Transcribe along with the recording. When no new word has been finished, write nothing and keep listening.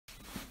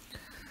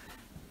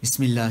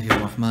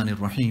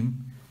Bismillahirrahmanirrahim.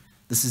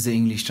 This is the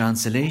English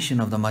translation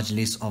of the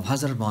Majlis of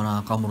Hazrat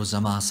Maulana Qamar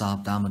Uzzaman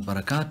Saheb Damat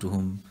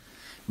Barakatuhum,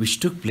 which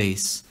took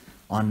place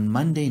on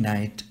Monday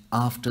night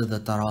after the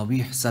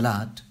Taraweeh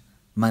Salat,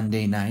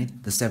 Monday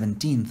night, the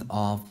 17th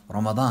of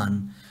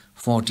Ramadan,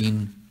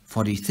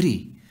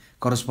 1443,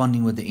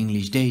 corresponding with the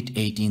English date,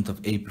 18th of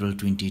April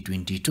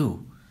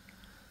 2022.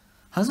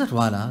 Hazrat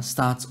Wala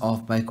starts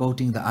off by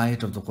quoting the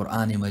ayat of the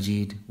Quran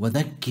Majid,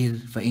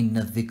 وَذَكِّرْ فَإِنَّ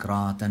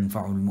الذِّكْرَى تَنْفَعُ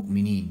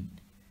الْمُؤْمِنِينَ.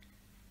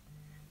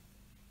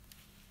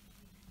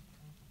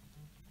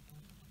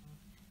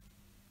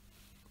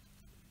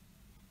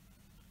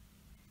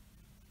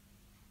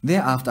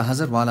 Thereafter,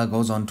 Hazrat Wala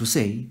goes on to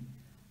say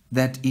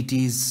that it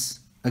is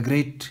a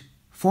great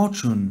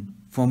fortune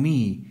for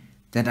me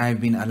that I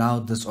have been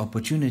allowed this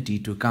opportunity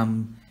to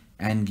come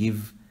and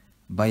give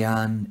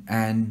bayan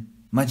and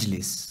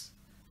majlis.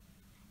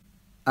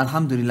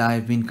 Alhamdulillah, I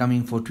have been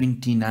coming for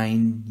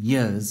 29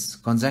 years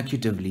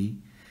consecutively,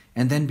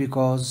 and then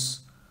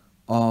because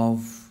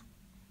of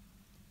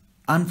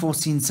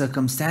unforeseen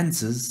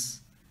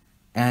circumstances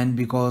and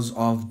because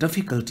of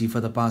difficulty for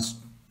the past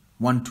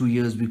 1-2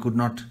 years we could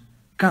not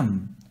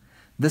come.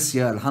 This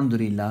year,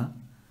 alhamdulillah,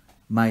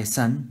 my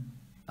son,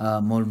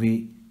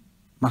 Maulvi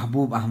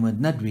Mahbub Ahmad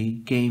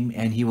Nadwi, came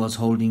and he was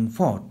holding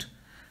fort.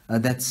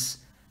 That's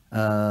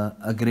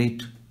a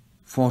great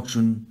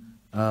fortune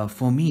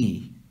for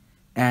me.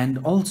 And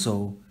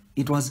also,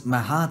 it was my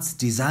heart's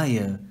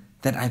desire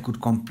that I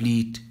could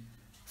complete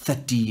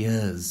 30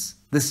 years.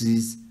 This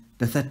is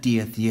the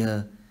 30th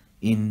year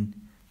in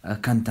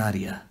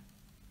Kantaria.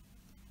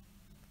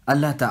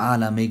 Allah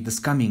Ta'ala make this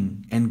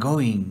coming and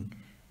going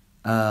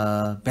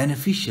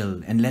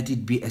beneficial, and let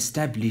it be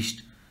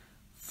established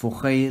for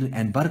khair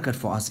and barakat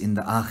for us in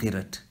the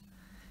akhirat.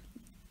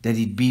 That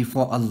it be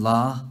for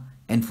Allah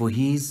and for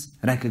His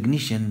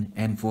recognition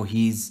and for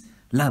His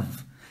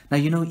love. Now,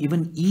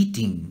 even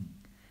eating,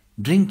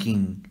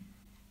 drinking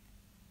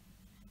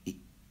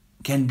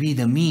can be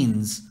the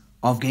means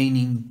of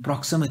gaining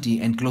proximity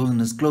and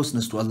closeness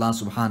to Allah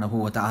subhanahu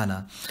wa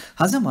ta'ala.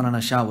 Hazrat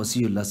Maulana Shah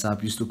Wasiullah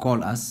Saheb used to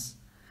call us,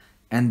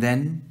 and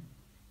then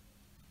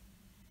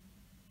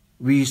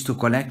we used to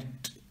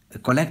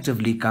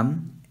collectively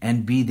come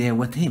and be there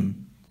with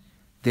him.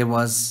 There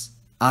was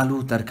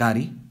aloo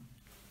tarkari,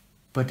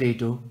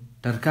 potato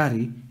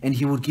tarkari, and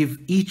he would give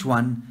each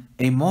one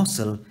a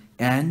morsel,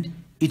 and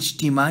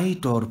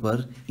ijtimai taur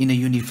par, in a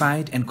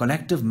unified and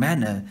collective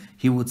manner,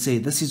 he would say,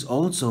 this is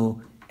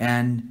also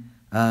an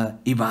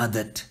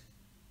ibadat.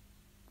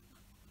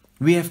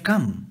 We have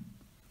come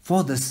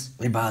for this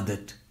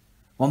ibadat.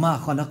 وَمَا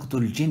خَلَقْتُ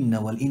الْجِنَّ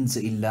وَالْإِنسَ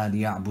إِلَّا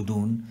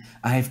لِيَعْبُدُونَ.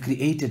 I have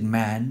created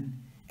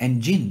man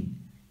and jinn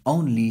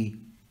only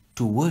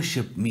to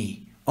worship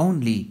me,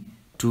 only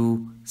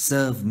to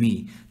serve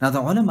me. Now the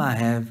ulama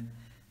have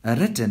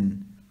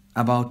written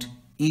about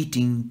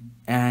eating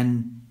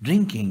and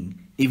drinking.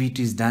 If it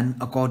is done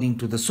according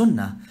to the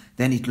sunnah,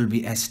 then it will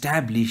be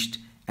established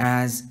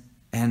as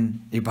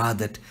an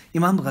ibadat.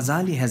 Imam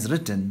Ghazali has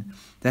written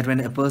that when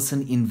a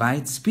person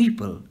invites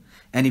people,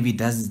 and if he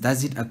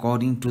does it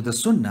according to the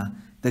sunnah,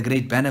 the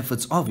great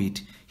benefits of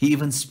it, he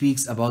even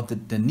speaks about the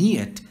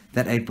niyat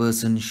that a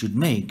person should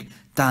make,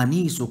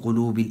 ta'nisu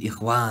qulubil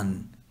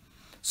ikhwan,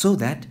 so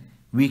that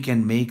we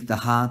can make the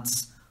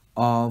hearts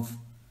of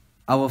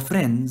our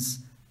friends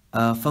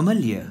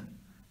familiar,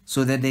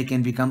 so that they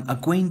can become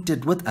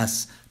acquainted with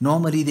us.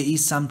 Normally there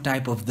is some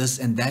type of this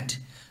and that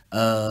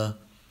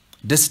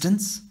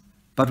distance,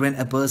 but when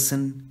a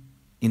person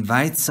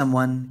invites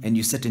someone and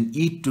you sit and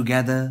eat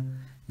together,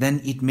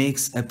 then it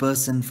makes a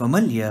person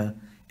familiar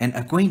and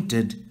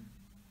acquainted,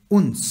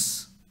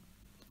 uns.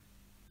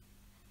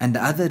 And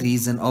the other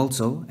reason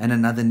also, and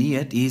another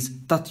niyat, is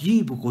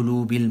tatyibu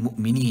qulubil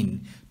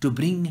mu'minin, to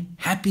bring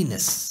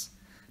happiness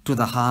to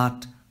the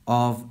heart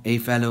of a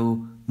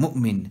fellow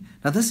mu'min.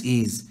 Now this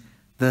is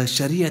the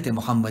Shariat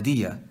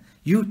Muhammadiyah.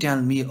 You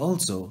tell me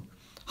also,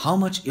 how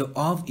much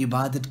of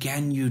ibadat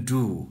can you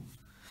do?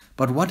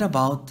 But what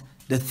about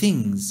the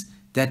things,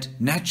 that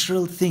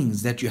natural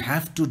things that you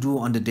have to do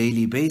on a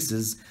daily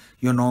basis,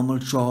 your normal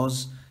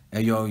chores,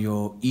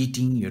 your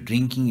eating, your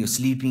drinking, your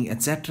sleeping,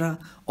 etc.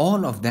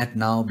 All of that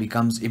now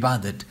becomes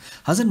ibadat.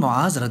 Hazrat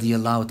Muaz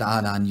radiyallahu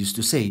ta'ala used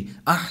to say,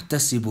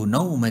 ahtasibu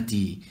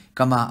nawmati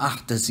kama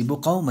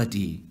ahtasibu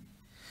qawmati.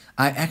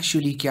 I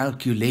actually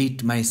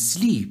calculate my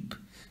sleep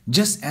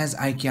just as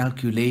I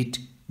calculate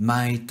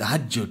my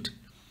tahajjud.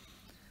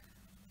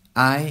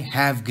 I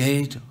have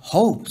great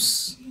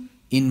hopes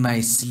in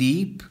my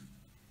sleep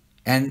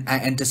and I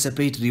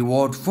anticipate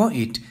reward for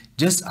it,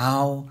 just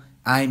how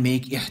I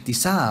make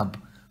ihtisab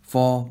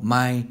for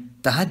my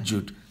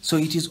tahajjud. So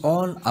it is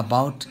all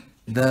about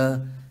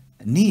the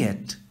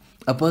niyat.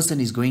 A person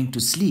is going to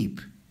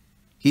sleep.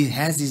 He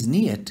has his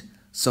niyat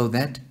so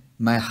that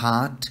my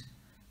heart,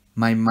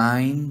 my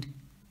mind,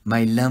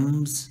 my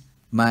limbs,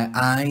 my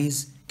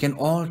eyes can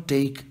all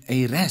take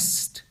a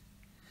rest.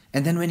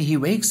 And then when he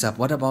wakes up,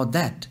 what about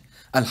that?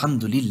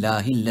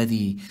 Alhamdulillahi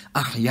alladhi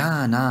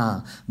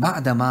ahyana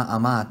ba'dama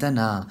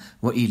amatana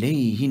wa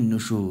ilayhi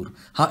nushur.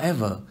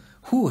 However,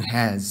 Who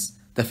has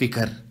the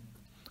fikr?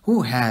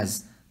 Who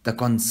has the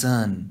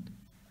concern?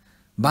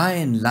 By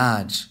and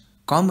large,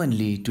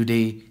 commonly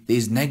today, there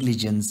is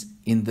negligence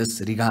in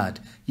this regard.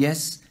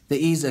 Yes, there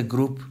is a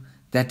group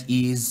that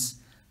is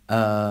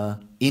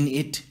in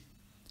it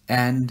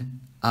and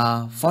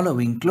are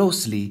following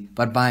closely,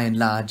 but by and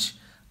large,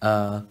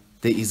 there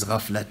is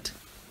ghaflat.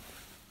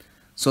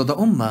 So the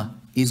ummah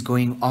is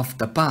going off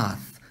the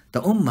path.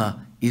 The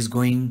ummah is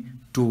going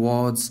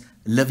towards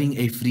living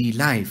a free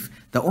life.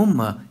 The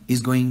ummah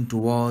is going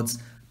towards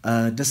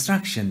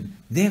destruction.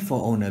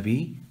 Therefore, O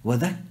Nabi,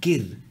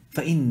 وَذَكِّرْ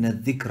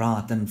فَإِنَّ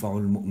الذِّكْرَى تَنْفَعُ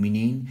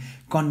الْمُؤْمِنِينَ.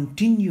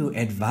 Continue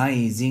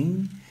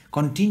advising,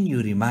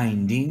 continue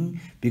reminding,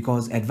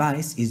 because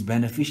advice is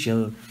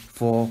beneficial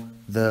for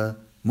the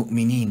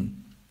mu'mineen.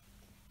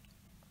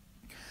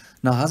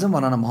 Now, Hazrat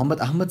Maulana Muhammad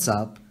Ahmad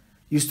Saheb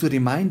used to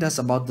remind us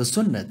about the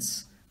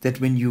sunnats, that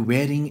when you're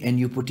wearing and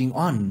you're putting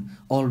on,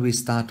 always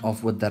start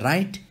off with the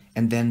right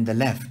and then the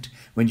left.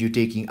 When you're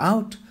taking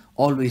out,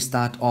 always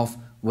start off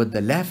with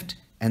the left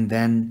and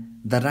then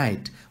the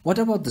right. What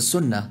about the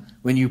sunnah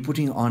when you're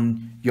putting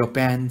on your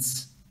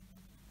pants,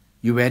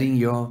 you're wearing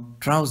your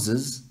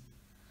trousers?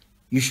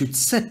 You should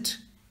sit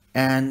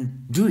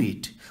and do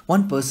it.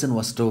 One person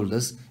was told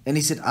us and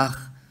he said,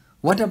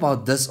 what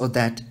about this or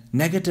that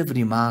negative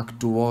remark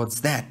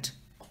towards that?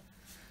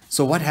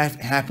 So what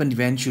happened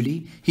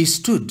eventually? He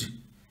stood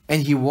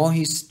and he wore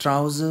his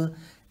trouser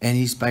and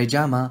his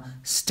pajama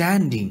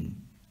standing.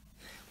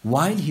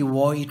 While he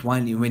wore it,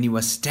 when he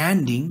was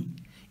standing,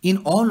 in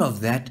all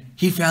of that,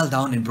 he fell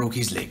down and broke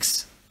his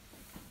legs.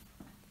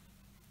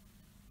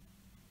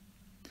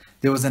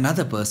 There was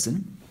another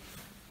person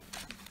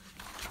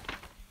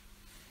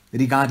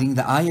regarding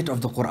the ayat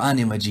of the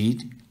Quran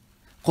Majid.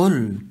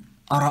 قُلْ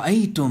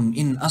أَرَأَيْتُمْ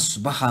إِنْ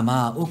أَصْبَحَ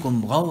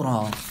مَاؤُكُمْ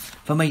غَوْرًا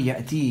فَمَنْ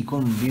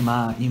يَأْتِيكُمْ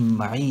بِمَاءٍ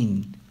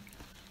مَعِينٍ.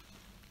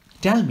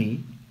 Tell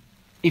me,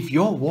 if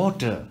your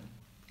water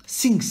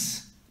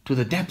sinks to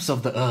the depths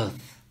of the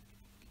earth,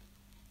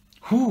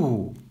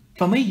 who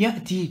فَمَنْ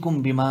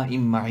يَأْتِيكُمْ بِمَاءٍ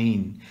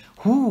مَعِينٍ,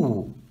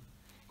 who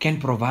can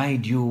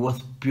provide you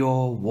with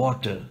pure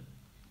water?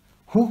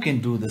 Who can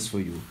do this for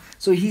you?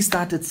 So he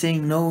started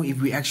saying, no,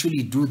 if we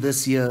actually do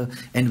this here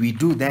and we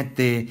do that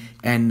there,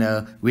 and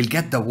we'll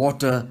get the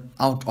water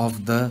out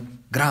of the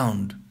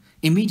ground.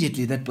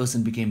 Immediately that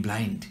person became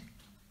blind.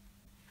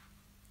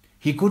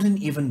 He couldn't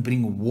even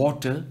bring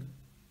water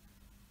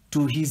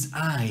to his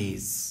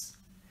eyes.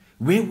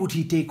 Where would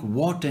he take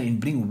water and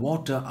bring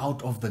water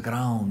out of the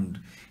ground?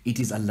 It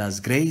is Allah's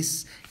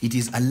grace, it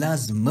is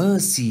Allah's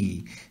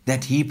mercy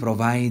that He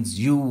provides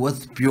you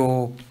with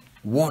pure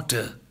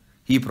water.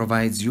 He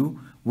provides you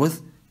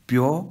with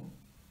pure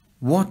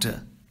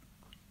water.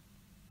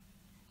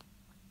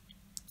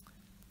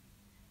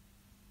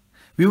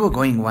 We were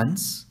going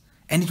once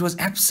and it was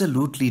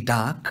absolutely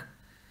dark,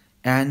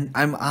 and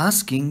I'm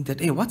asking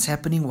that, hey, what's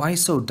happening? Why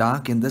so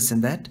dark in this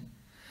and that?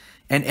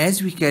 And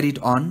as we carried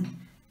on,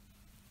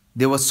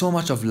 there was so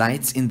much of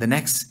lights in the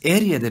next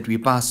area that we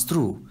passed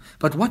through.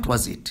 But what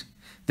was it?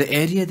 The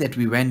area that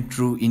we went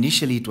through,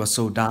 initially it was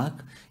so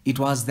dark, it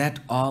was that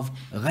of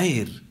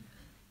ghair,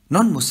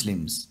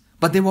 non-Muslims,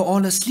 but they were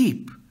all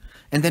asleep.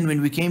 And then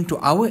when we came to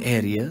our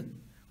area,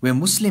 where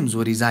Muslims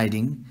were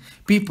residing,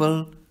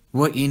 people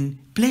were in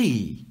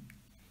play,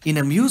 in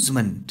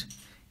amusement,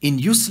 in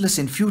useless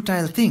and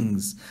futile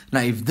things.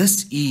 Now if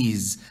this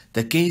is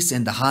the case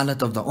and the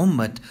halat of the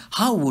ummah,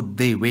 how would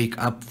they wake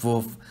up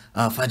for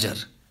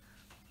Fajr?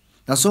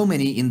 Now so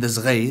many in this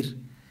ghair,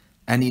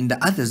 and in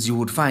the others you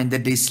would find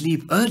that they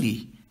sleep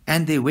early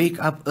and they wake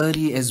up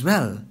early as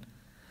well.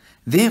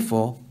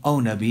 Therefore, O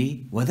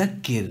Nabi,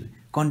 وَذَكِّرْ,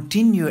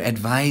 continue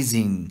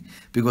advising,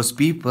 because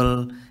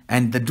people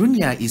and the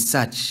dunya is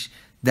such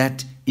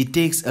that it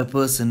takes a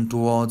person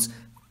towards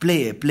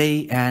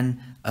play and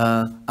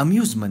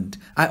amusement.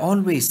 I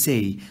always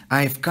say,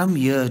 I have come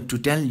here to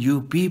tell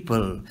you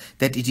people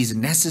that it is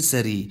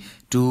necessary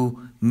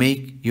to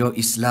make your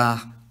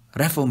Islah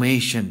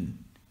reformation.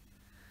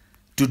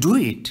 To do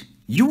it,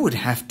 you would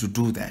have to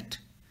do that.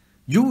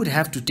 You would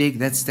have to take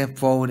that step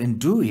forward and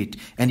do it.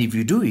 And if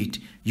you do it,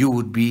 you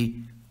would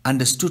be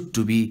understood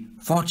to be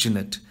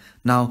fortunate.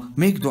 Now,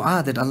 make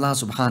dua that Allah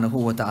subhanahu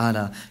wa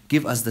ta'ala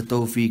give us the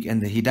tawfiq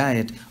and the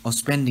hidayat of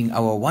spending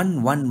our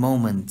one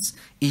moments,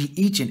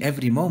 each and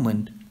every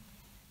moment,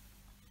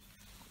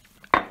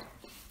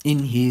 in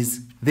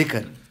His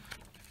dhikr.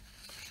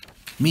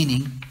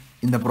 Meaning,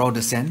 in the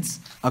broader sense,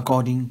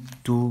 according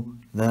to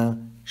the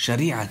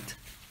Shariat.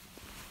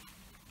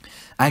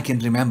 I can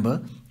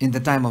remember in the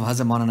time of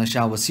Hazrat Maulana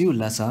Shah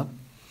Wasiullah Saheb,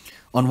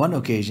 on one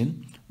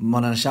occasion,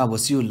 Maulana Shah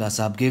Wasiullah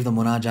Saheb gave the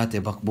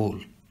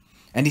Munajat-e-Maqbool.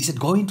 And he said,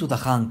 go into the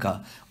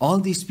Khanqa. All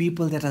these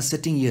people that are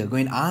sitting here, go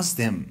and ask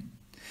them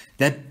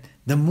that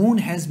the moon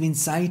has been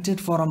sighted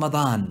for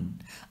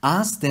Ramadan.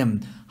 Ask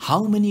them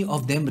how many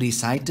of them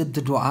recited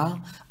the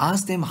dua.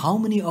 Ask them how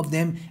many of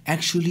them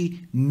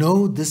actually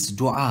know this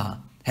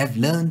dua, have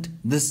learned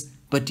this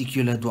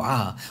particular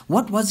dua.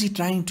 What was he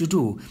trying to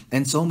do?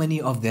 And so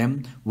many of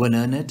them were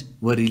learned,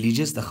 were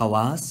religious, the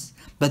Khawas.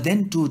 But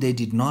then too they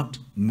did not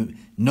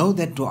know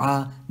that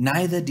dua,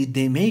 neither did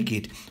they make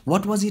it.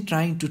 What was he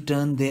trying to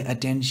turn their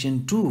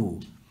attention to?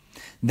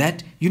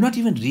 That you're not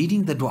even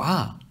reading the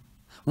dua.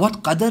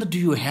 What qadr do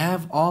you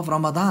have of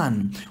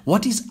Ramadan?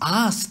 What is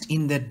asked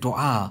in that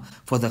dua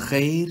for the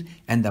khair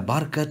and the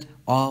barakat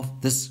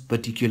of this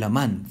particular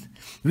month?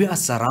 We are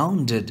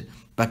surrounded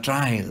by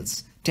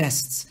trials,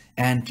 tests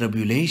and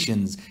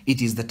tribulations.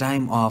 It is the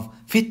time of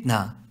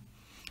fitna.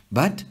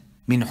 But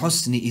min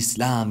husni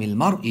islamil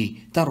mar'i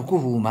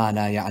tarkuhu ma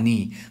la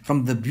ya'ni.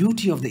 From the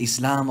beauty of the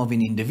Islam of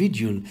an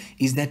individual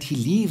is that he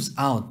leaves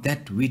out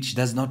that which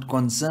does not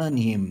concern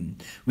him,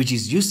 which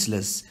is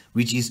useless,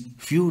 which is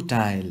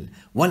futile.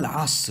 Wal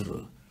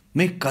asr,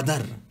 make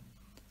qadar,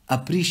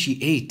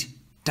 appreciate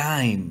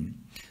time.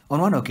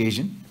 On one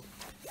occasion,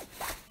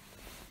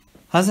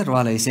 Hazrat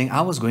Wala is saying,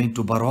 I was going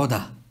to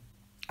Baroda.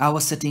 I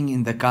was sitting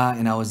in the car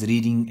and I was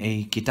reading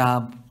a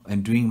kitab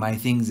and doing my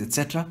things,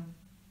 etc.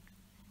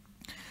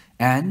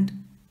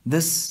 And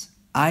this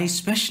eye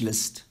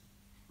specialist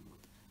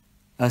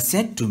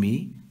said to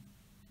me,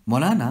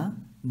 Maulana,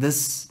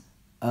 this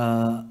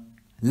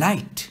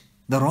light,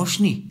 the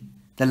roshni,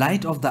 the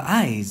light of the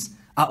eyes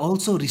are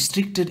also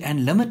restricted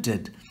and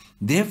limited.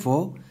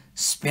 Therefore,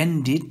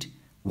 spend it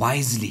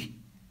wisely.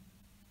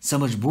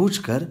 समझ बूझ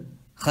कर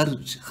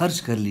खर्च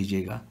कर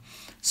लीजिएगा.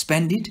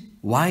 Spend it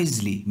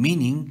wisely,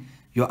 meaning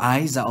your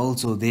eyes are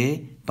also there,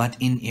 but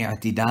in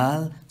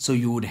i'tidal, so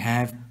you would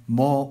have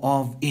more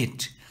of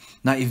it.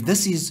 Now, if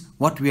this is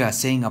what we are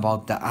saying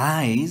about the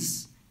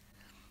eyes,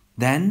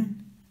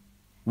 then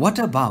what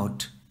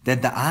about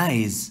that the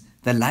eyes,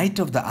 the light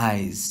of the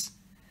eyes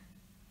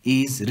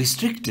is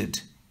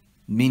restricted,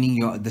 meaning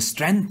the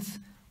strength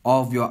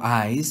of your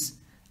eyes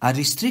are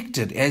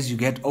restricted as you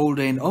get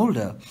older and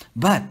older.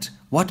 But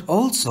what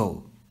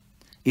also,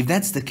 if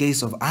that's the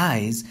case of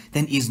eyes,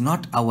 then is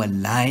not our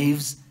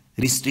lives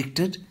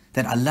restricted?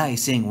 That Allah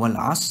is saying, wal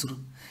asr,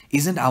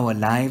 isn't our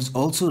lives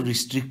also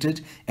restricted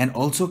and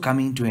also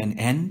coming to an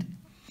end?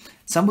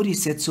 Somebody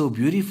said so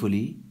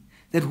beautifully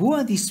that who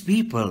are these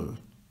people?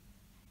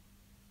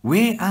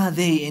 Where are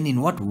they and in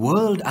what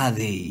world are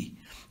they?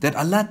 That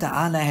Allah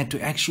Ta'ala had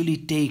to actually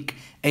take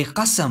a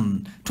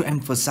qasam to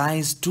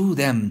emphasize to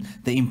them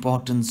the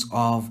importance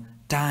of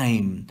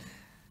time.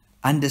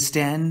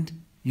 Understand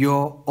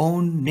your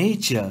own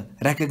nature,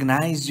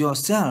 recognize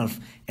yourself,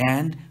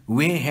 and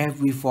where have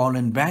we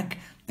fallen back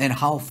and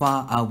how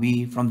far are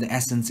we from the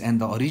essence and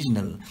the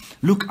original.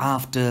 Look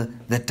after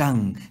the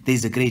tongue. There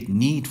is a great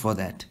need for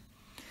that.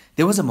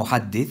 There was a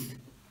muhaddith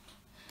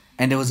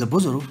and there was a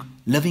buzruk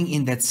living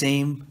in that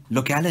same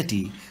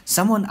locality.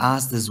 Someone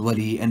asked this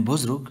wali and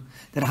buzruk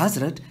that,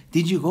 Hazrat,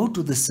 did you go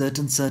to the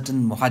certain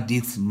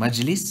muhaddith's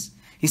majlis?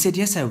 He said,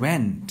 yes, I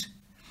went.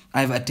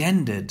 I've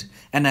attended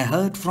and I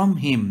heard from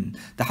him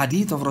the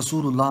hadith of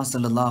Rasulullah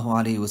sallallahu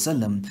alayhi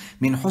wasallam,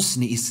 min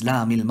husni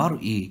islamil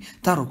mar'i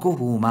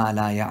tarkuhu ma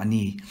la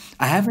ya'ni.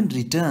 I haven't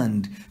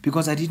returned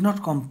because I did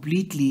not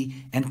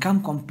completely and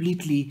come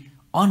completely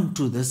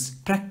onto this,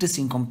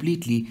 practicing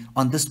completely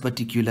on this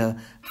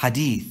particular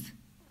hadith.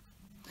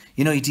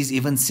 You know, it is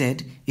even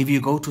said, if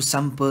you go to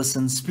some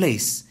person's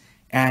place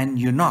and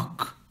you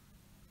knock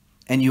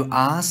and you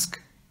ask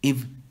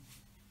if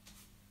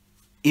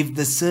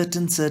the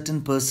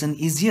certain person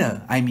is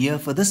here, I'm here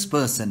for this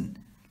person,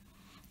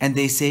 and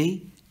they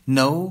say,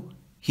 no,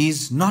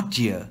 he's not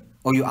here,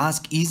 or you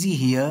ask, is he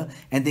here,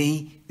 and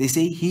they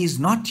say, he is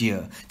not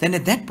here, then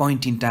at that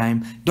point in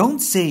time, don't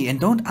say and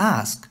don't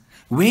ask,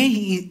 where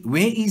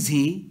is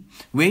he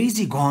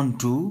gone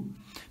to?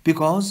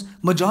 Because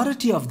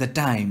majority of the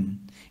time,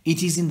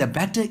 it is in the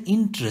better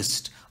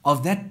interest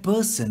of that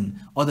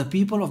person or the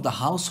people of the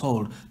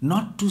household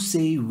not to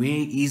say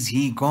where is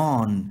he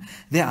gone.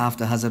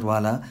 Thereafter Hazrat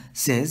Wala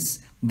says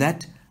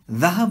that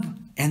dhahab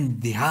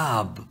and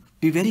dhihab,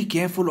 be very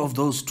careful of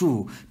those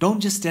two.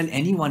 Don't just tell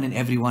anyone and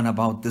everyone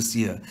about this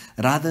year.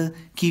 Rather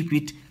keep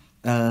it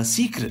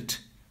secret.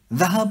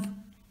 Dhahab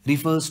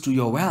refers to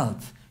your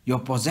wealth, your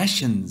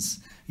possessions,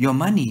 your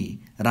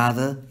money,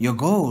 rather your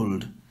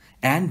gold.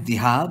 And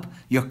dhihab,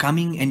 you're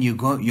coming and you're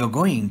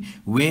going.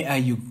 Where are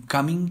you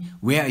coming?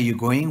 Where are you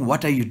going?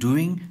 What are you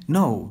doing?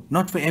 No,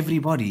 not for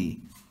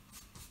everybody.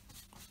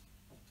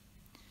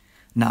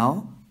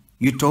 Now,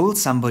 you told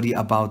somebody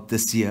about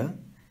this year.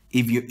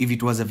 If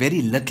it was a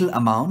very little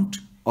amount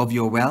of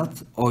your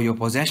wealth or your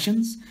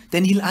possessions,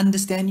 then he'll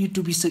understand you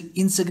to be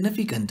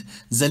insignificant,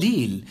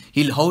 zalil.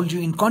 He'll hold you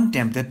in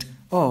contempt that,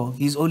 oh,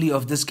 he's only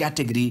of this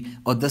category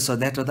or this or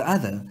that or the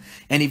other.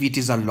 And if it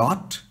is a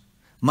lot,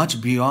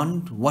 much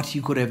beyond what he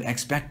could have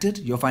expected,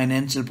 your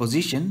financial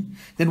position,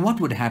 then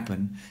what would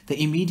happen?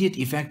 The immediate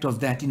effect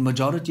of that in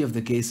majority of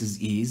the cases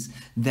is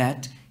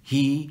that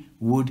he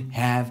would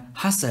have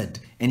hasad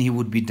and he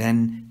would be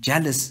then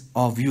jealous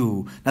of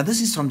you. Now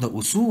this is from the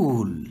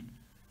usul.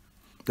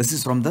 This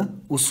is from the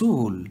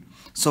usul.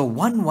 So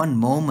one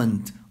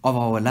moment of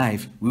our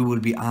life we will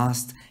be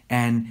asked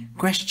and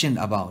questioned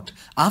about.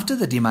 After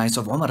the demise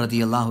of Umar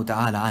radiallahu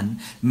ta'ala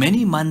an,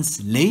 many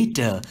months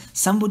later,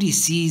 somebody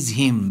sees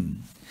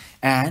him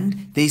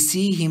and they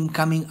see him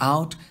coming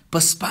out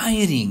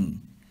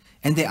perspiring.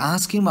 And they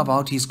ask him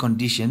about his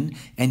condition,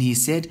 and he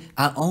said,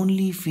 I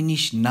only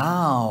finished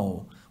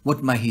now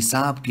what my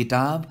hisab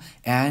kitab,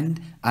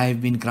 and I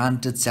have been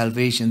granted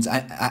salvations.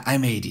 I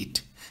made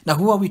it. Now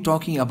who are we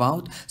talking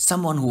about?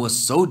 Someone who was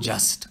so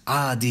just,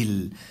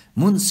 adil,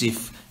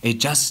 munsif, a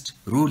just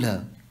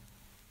ruler.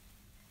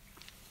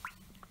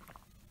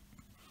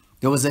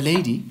 There was a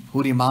lady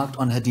who remarked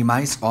on her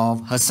demise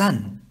of her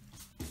son,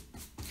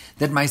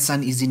 that my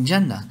son is in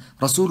Jannah.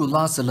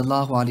 Rasulullah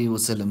sallallahu alaihi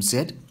wasallam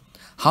said,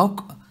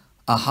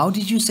 how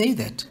did you say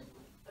that?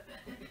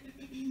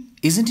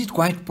 Isn't it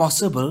quite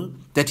possible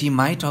that he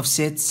might have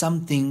said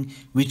something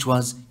which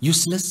was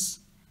useless,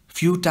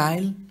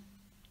 futile,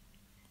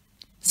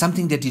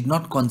 something that did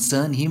not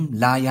concern him,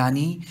 la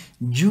yani,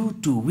 due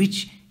to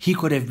which he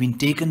could have been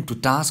taken to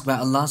task by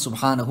Allah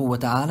subhanahu wa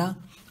ta'ala?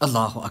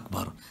 Allahu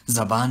Akbar,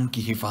 Zaban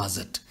ki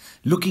hifazat,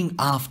 looking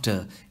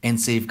after and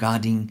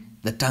safeguarding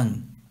the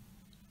tongue.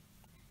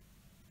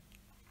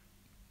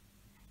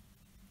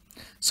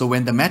 So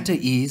when the matter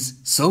is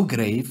so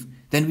grave,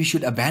 then we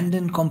should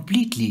abandon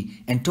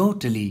completely and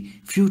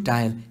totally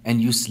futile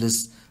and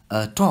useless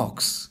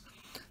talks.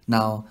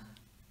 Now,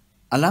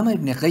 Allama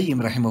ibn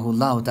Qayyim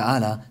rahimahullah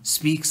ta'ala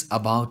speaks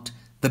about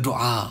the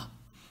dua.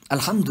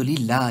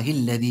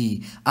 Alhamdulillahi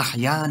alladhi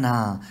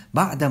ahyana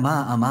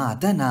ba'dama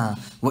amatana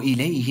wa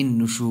ilayhin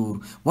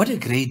nushur. What a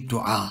great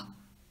dua.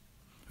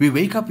 We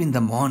wake up in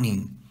the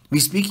morning, we're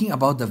speaking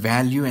about the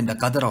value and the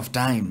qadr of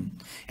time,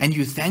 and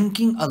you're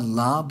thanking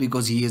Allah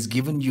because He has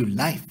given you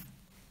life.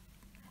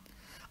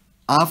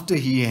 After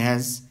He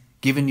has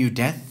given you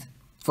death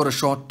for a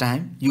short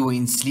time, you were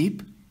in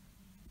sleep.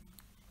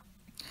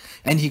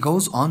 And He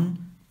goes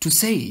on to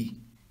say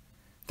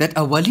that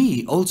a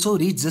wali also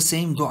reads the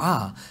same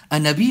dua, a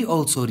nabi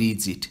also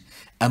reads it,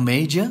 a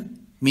major,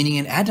 meaning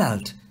an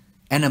adult,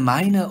 and a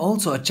minor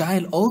also, a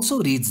child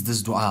also reads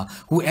this dua.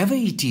 Whoever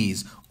it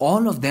is,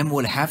 all of them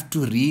will have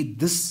to read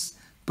this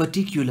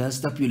particular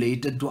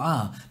stipulated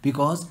dua,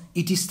 because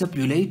it is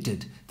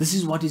stipulated. This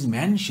is what is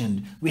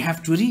mentioned. We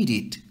have to read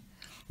it.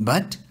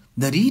 But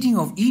the reading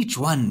of each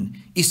one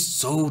is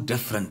so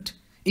different.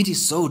 It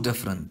is so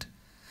different.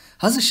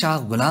 Hazrat Shah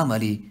Ghulam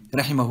Ali,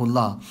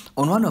 rahimahullah,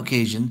 on one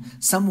occasion,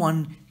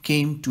 someone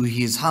came to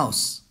his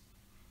house,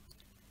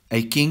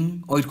 a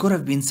king, or it could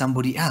have been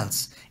somebody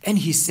else, and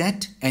he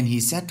sat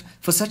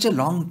for such a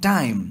long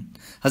time.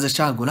 Hazrat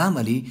Shah Ghulam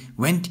Ali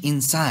went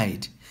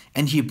inside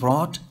and he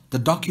brought the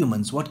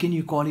documents, what can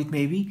you call it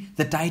maybe,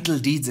 the title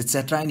deeds,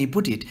 etc., and he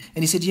put it,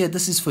 and he said, yeah,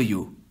 this is for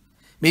you.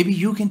 Maybe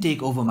you can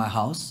take over my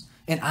house,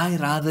 and I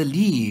rather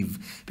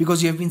leave,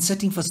 because you have been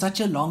sitting for such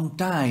a long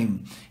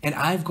time, and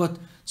I've got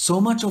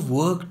so much of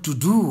work to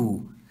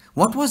do.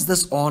 What was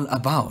this all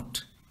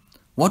about?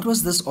 What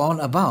was this all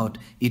about?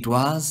 It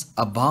was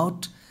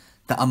about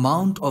the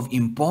amount of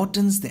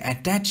importance they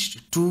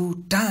attached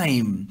to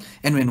time.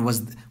 And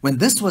when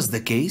this was the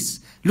case,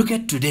 look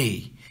at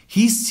today.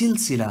 His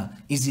silsila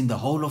is in the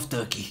whole of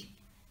Turkey.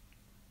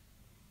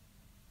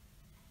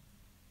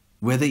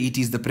 Whether it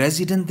is the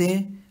president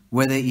there,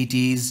 whether it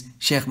is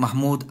Sheikh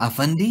Mahmoud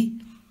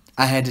Afandi,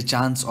 I had a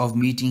chance of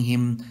meeting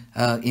him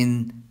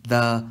in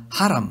the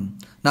Haram.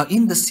 Now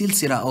in the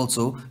silsila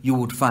also, you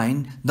would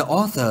find the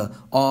author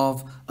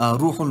of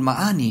Ruhul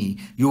Ma'ani,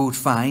 you would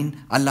find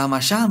Allama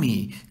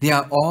Shami. They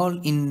are all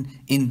in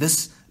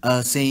this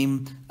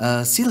same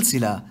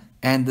silsila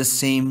and the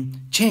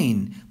same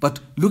chain. But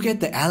look at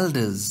the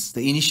elders,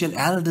 the initial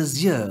elders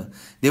here.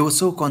 They were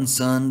so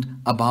concerned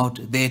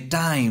about their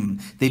time.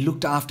 They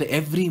looked after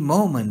every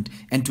moment.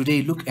 And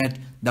today look at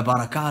the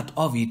barakat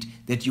of it,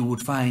 that you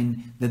would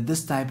find that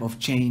this type of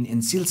chain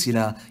and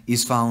silsila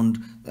is found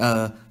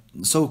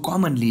so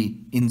commonly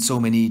in so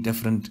many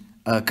different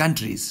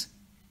countries.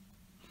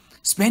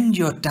 Spend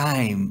your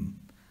time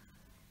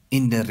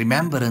in the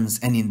remembrance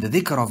and in the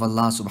dhikr of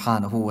Allah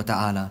subhanahu wa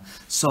ta'ala.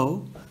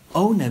 So,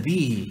 O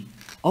Nabi,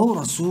 O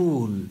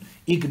Rasul,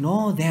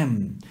 ignore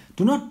them.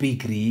 Do not be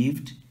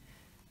grieved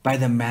by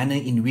the manner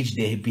in which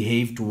they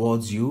behave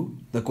towards you,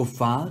 the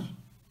kuffar,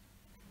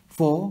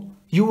 for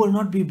you will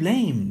not be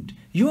blamed.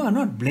 You are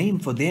not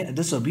blamed for their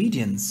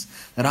disobedience.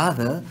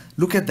 Rather,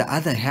 look at the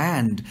other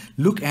hand.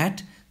 Look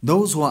at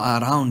those who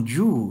are around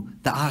you,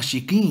 the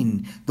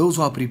ashiqeen, those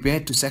who are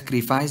prepared to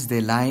sacrifice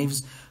their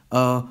lives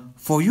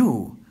for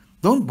you.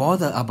 Don't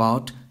bother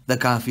about the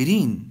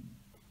kafirin.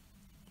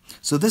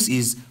 So this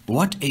is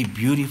what a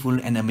beautiful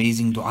and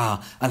amazing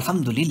dua.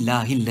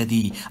 Alhamdulillahi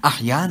alladhi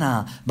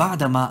ahyana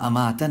ba'dama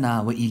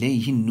amatana wa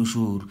ilayhin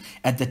nushur.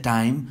 At the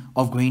time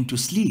of going to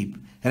sleep,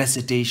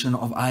 recitation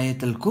of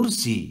Ayat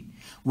al-Kursi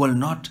will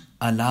not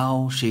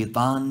allow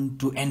shaitan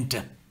to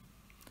enter.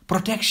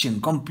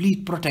 Protection,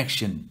 complete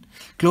protection.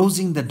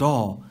 Closing the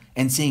door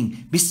and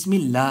saying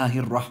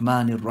Bismillahir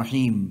Rahmanir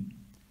Rahim.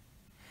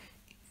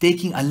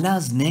 Taking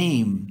Allah's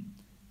name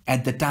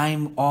at the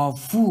time of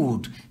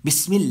food.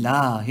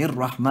 Bismillahir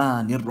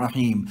Rahmanir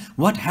Rahim.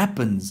 What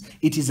happens?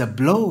 It is a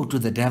blow to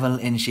the devil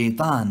and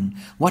shaitan.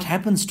 What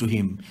happens to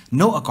him?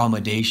 No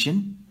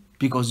accommodation.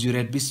 because you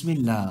read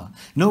Bismillah.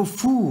 No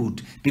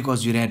food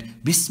because you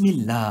read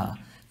Bismillah.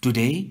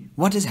 Today,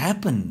 what has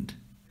happened?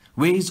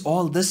 Where is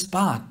all this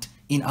part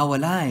in our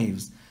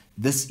lives?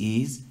 This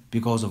is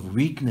because of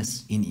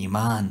weakness in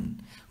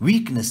Iman,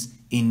 weakness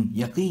in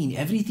Yaqeen,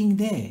 everything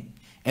there.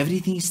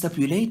 Everything is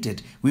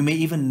stipulated. We may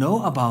even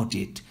know about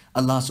it.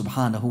 Allah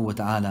subhanahu wa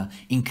ta'ala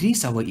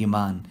increase our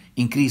Iman,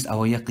 increase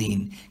our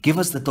Yaqeen. Give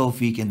us the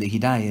tawfiq and the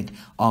hidayat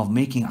of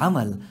making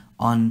amal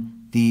on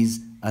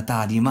these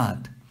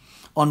ta'limat.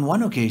 On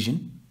one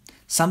occasion,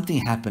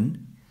 something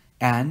happened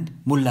and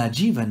Mullah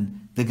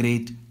Jivan, the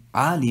great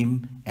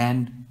alim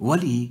and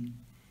wali,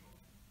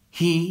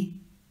 he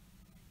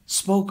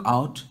spoke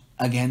out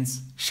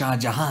against Shah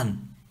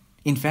Jahan.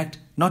 In fact,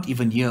 not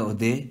even here or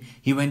there,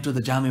 he went to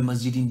the Jami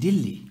Masjid in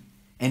Delhi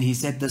and he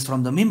said this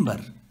from the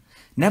mimbar.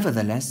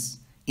 Nevertheless,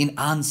 in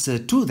answer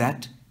to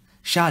that,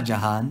 Shah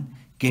Jahan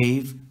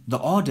gave the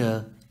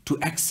order to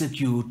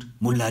execute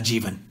Mullah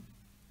Jivan.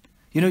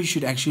 You know, you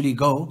should actually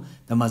go.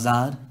 The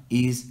mazar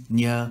is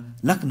near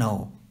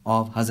Lucknow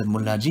of Hazrat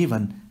Mullah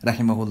Jivan,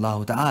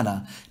 rahimahullah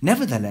ta'ala.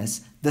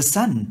 Nevertheless, the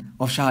son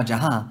of Shah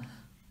Jahan,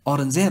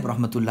 Aurangzeb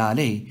rahmatullah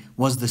alayh,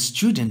 was the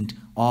student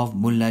of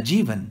Mullah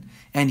Jivan.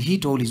 And he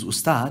told his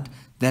ustad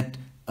that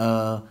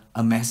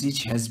a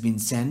message has been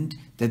sent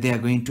that they are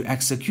going to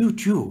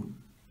execute you.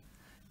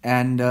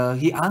 And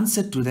he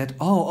answered to that,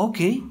 oh,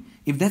 okay,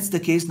 if that's the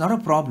case, not a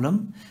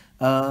problem.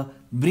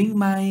 Bring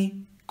my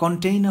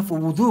container for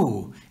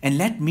wudu and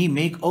let me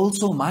make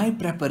also my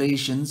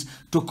preparations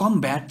to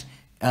combat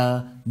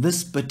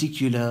this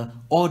particular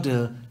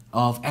order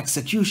of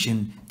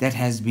execution that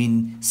has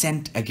been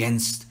sent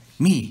against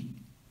me.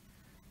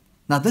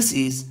 Now this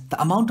is the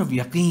amount of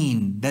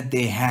yaqeen that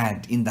they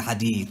had in the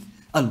hadith.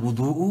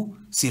 Al-wudu'u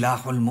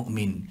silahul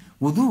mu'min.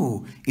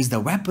 Wudu is the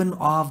weapon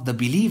of the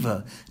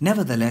believer.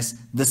 Nevertheless,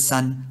 the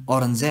son,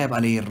 Aurangzeb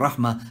alayhi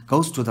rahmah,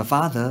 goes to the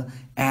father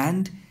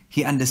and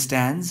he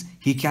understands,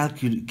 he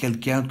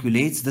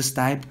calculates this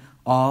type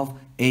of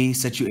a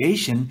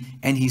situation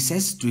and he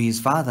says to his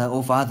father,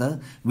 oh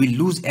father, we'll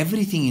lose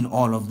everything in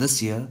all of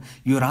this year.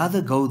 You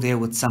rather go there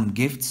with some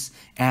gifts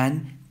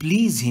and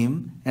please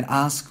him and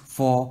ask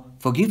for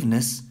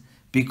forgiveness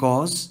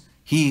because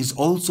he is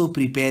also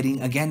preparing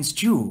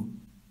against you.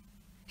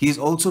 He is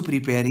also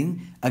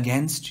preparing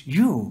against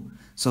you.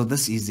 So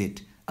this is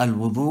it.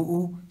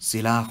 Al-wudu'u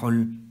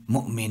silahul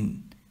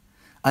mu'min.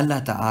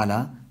 Allah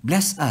Ta'ala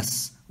bless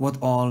us with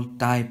all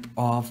type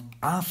of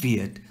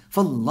afiyat.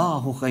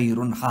 فَاللَّهُ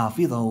خَيْرٌ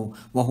حَافِظَهُ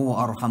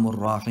وَهُوَ أَرْحَمُ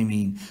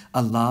الرَّاحِمِينَ.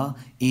 Allah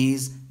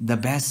is the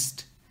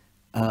best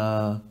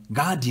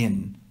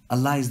guardian.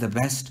 Allah is the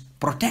best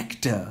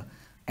protector.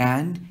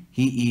 And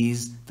He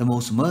is the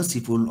most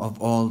merciful of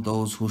all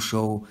those who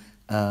show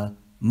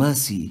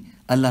mercy.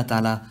 Allah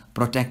Ta'ala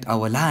protect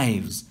our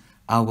lives,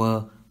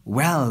 our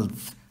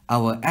wealth,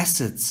 our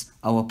assets,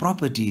 our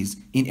properties.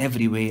 In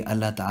every way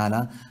Allah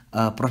Ta'ala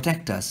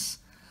protect us.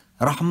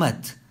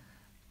 Rahmat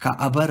का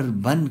अबर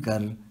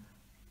बनकर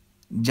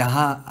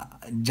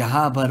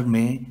जहाँ भर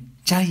में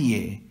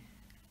चाहिए,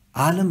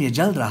 आलम ये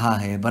जल रहा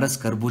है बरस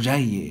कर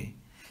बुझाइए.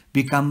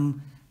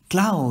 Become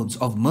clouds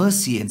of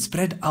mercy and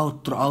spread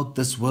out throughout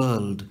this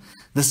world.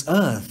 This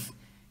earth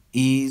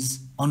is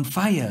on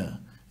fire.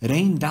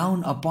 Rain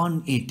down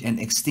upon it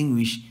and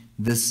extinguish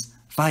this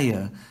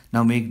fire.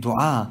 Now make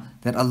dua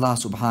that Allah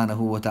subhanahu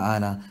wa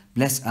ta'ala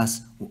bless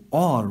us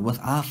all with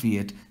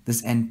afiyat,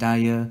 this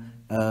entire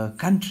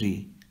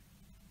country.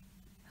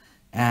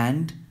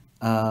 And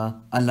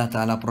Allah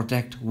Ta'ala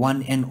protect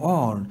one and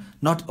all,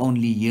 not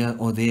only here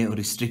or there or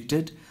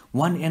restricted,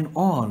 one and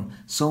all,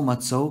 so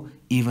much so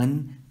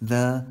even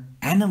the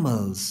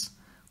animals.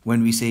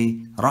 When we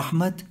say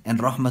Rahmat and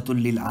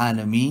Rahmatul lil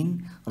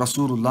Alameen,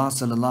 Rasulullah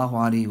sallallahu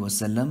alaihi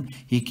wasallam,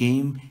 he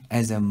came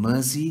as a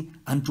mercy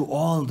unto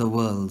all the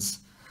worlds.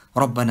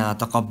 ربنا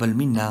تقبل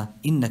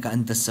منا إنك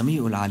أنت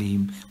السميع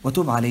العليم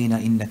وتب علينا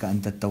إنك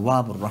أنت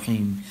التواب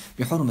الرحيم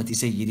بحرمة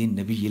سيد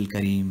النبي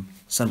الكريم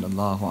صلى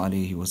الله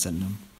عليه وسلم.